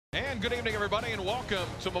And good evening, everybody, and welcome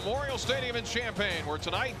to Memorial Stadium in Champaign, where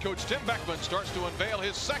tonight Coach Tim Beckman starts to unveil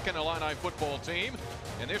his second Illini football team.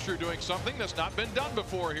 And this year doing something that's not been done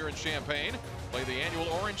before here in Champaign. Play the annual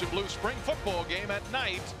Orange and Blue Spring football game at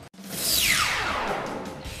night.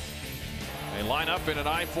 They line up in an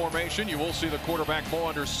I formation. You will see the quarterback more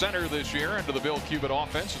under center this year into the Bill Cubitt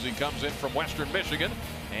offense as he comes in from Western Michigan.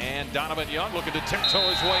 And Donovan Young looking to tiptoe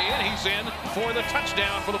his way in. He's in for the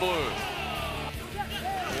touchdown for the Blues.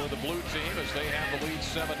 For the blue team as they have the lead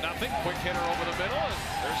 7-0. Quick hitter over the middle. And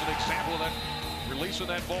there's an example of that, releasing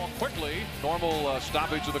that ball quickly. Normal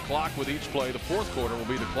stoppage of the clock with each play. The fourth quarter will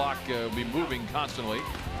be the clock be moving constantly.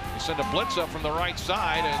 They send a blitz up from the right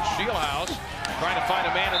side, and Shieldhouse trying to find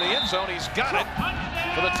a man in the end zone. He's got it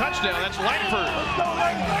for the touchdown. That's Langford.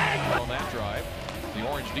 On that drive, the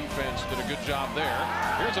Orange defense did a good job there.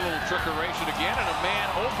 Here's a little trickeration again, and a man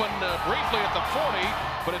open briefly at the 40,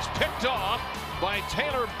 but it's picked off by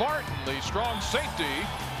Taylor Barton, the strong safety.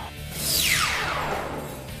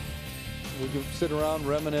 We can sit around,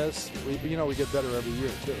 reminisce. We get better every year,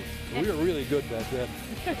 too. We were really good back then.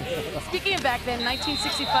 Speaking of back then,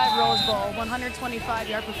 1965 Rose Bowl,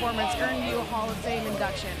 125-yard performance earned you a Hall of Fame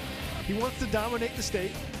induction. He wants to dominate the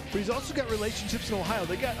state, but he's also got relationships in Ohio.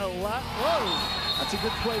 They got a lot. Whoa, that's a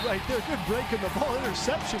good play right there. Good break in the ball.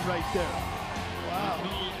 Interception right there.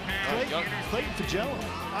 Wow. Clayton Fagello.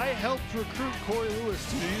 I helped recruit Corey Lewis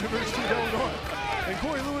to the University of Illinois. And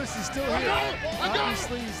Corey Lewis is still here.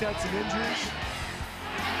 Obviously, he's had some injuries.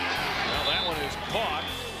 Well, that one is caught.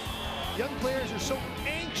 Young players are so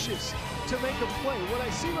anxious to make a play. What I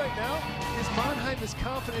see right now is Monheim is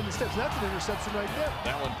confident in the steps. That's an interception right there.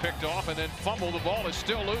 That one picked off and then fumbled. The ball is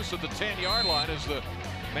still loose at the 10-yard line as the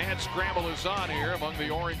mad scramble is on here among the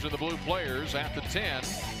orange and the blue players at the 10.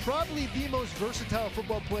 Probably the most versatile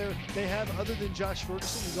football player they have other than Josh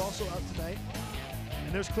Ferguson, who's also out tonight.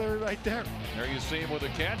 And there's Clary right there. There you see him with a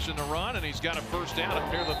catch and a run, and he's got a first down up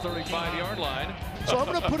near the 35-yard line. So I'm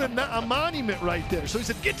going to put a monument right there. So he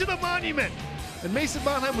said, get to the monument. And Mason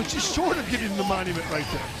Monheim was just short of getting to the monument right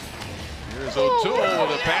there. Here's O'Toole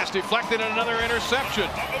with a pass deflected and another interception.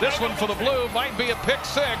 This one for the Blue might be a pick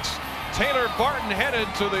six. Taylor Barton headed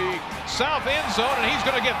to the south end zone, and he's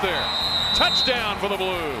going to get there. Touchdown for the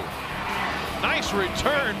Blue. Nice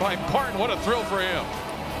return by Barton. What a thrill for him.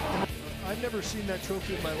 I've never seen that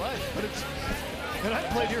trophy in my life, and I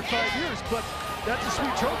played here 5 years, but that's a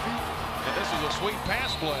sweet trophy. And this is a sweet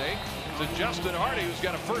pass play to Justin Hardy, who's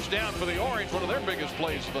got a first down for the Orange, one of their biggest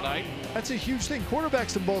plays of the night. That's a huge thing.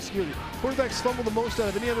 Quarterbacks and ball security. Quarterbacks fumble the most out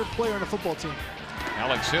of any other player on a football team.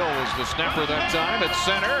 Alex Hill was the snapper that time at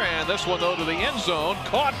center, and this one, though, to the end zone,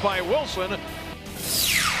 caught by Wilson.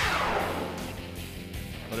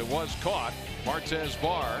 But it was caught. Martez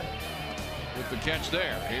Barr with the catch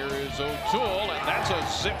there. Here is O'Toole, and that's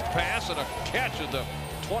a zipped pass and a catch at the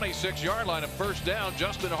 26-yard line, a first down.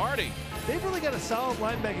 Justin Hardy. They've really got a solid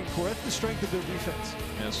linebacking core. That's the strength of their defense.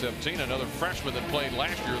 And 17, another freshman that played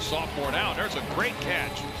last year, sophomore now. There's a great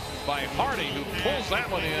catch by Hardy, who pulls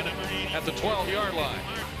that one in at the 12-yard line.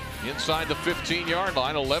 Inside the 15-yard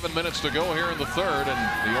line, 11 minutes to go here in the third,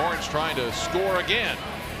 and the Orange trying to score again.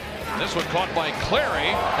 This one caught by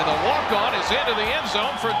Clary, and the walk-on is into the end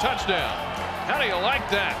zone for a touchdown. How do you like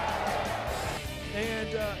that?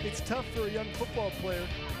 And it's tough for a young football player.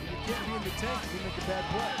 You can't be in the tank if you make a bad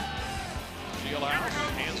play. Shieldhouse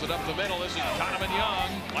hands it up the middle. This is Donovan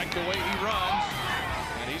Young. Like the way he runs.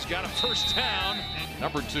 And he's got a first down.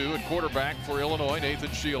 Number 2 at quarterback for Illinois, Nathan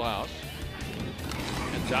Shieldhouse.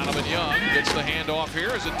 And Donovan Young gets the handoff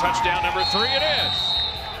here. Is it touchdown number 3? It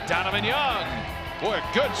is. Donovan Young. Boy,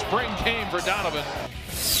 a good spring game for Donovan.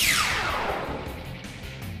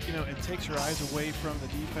 It takes your eyes away from the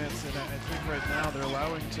defense, and I think right now they're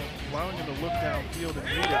allowing him to look downfield and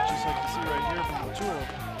read it, just like you see right here from O'Toole.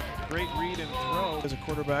 Great read and throw. As a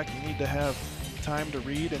quarterback, you need to have time to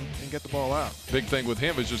read and get the ball out. Big thing with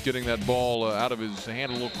him is just getting that ball out of his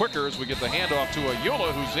hand a little quicker as we get the handoff to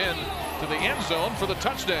Ayula, who's in to the end zone for the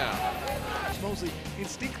touchdown. Mosley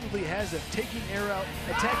instinctively has it, taking air out,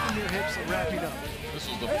 attacking your hips, and wrapping up. This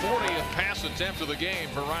is the 40th pass attempt of the game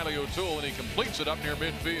for Riley O'Toole, and he completes it up near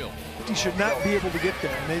midfield. He should not be able to get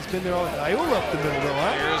there, and he's been there all night. Ayula up the middle, though,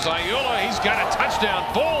 huh? Here's Ayula. He's got a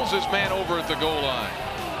touchdown. Bowls his man over at the goal line.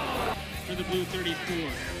 For the Blue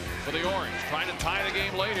 34. For the Orange, trying to tie the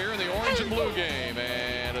game late here in the Orange and Blue game.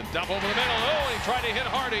 And a dump over the middle. Oh, he tried to hit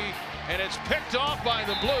Hardy, and it's picked off by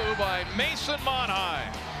the Blue by Mason Monheim.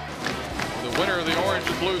 The winner of the Orange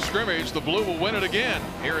and Blue scrimmage, the Blue will win it again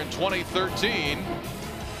here in 2013.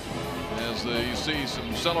 As you see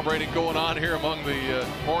some celebrating going on here among the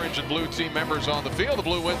Orange and Blue team members on the field. The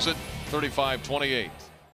Blue wins it 35-28.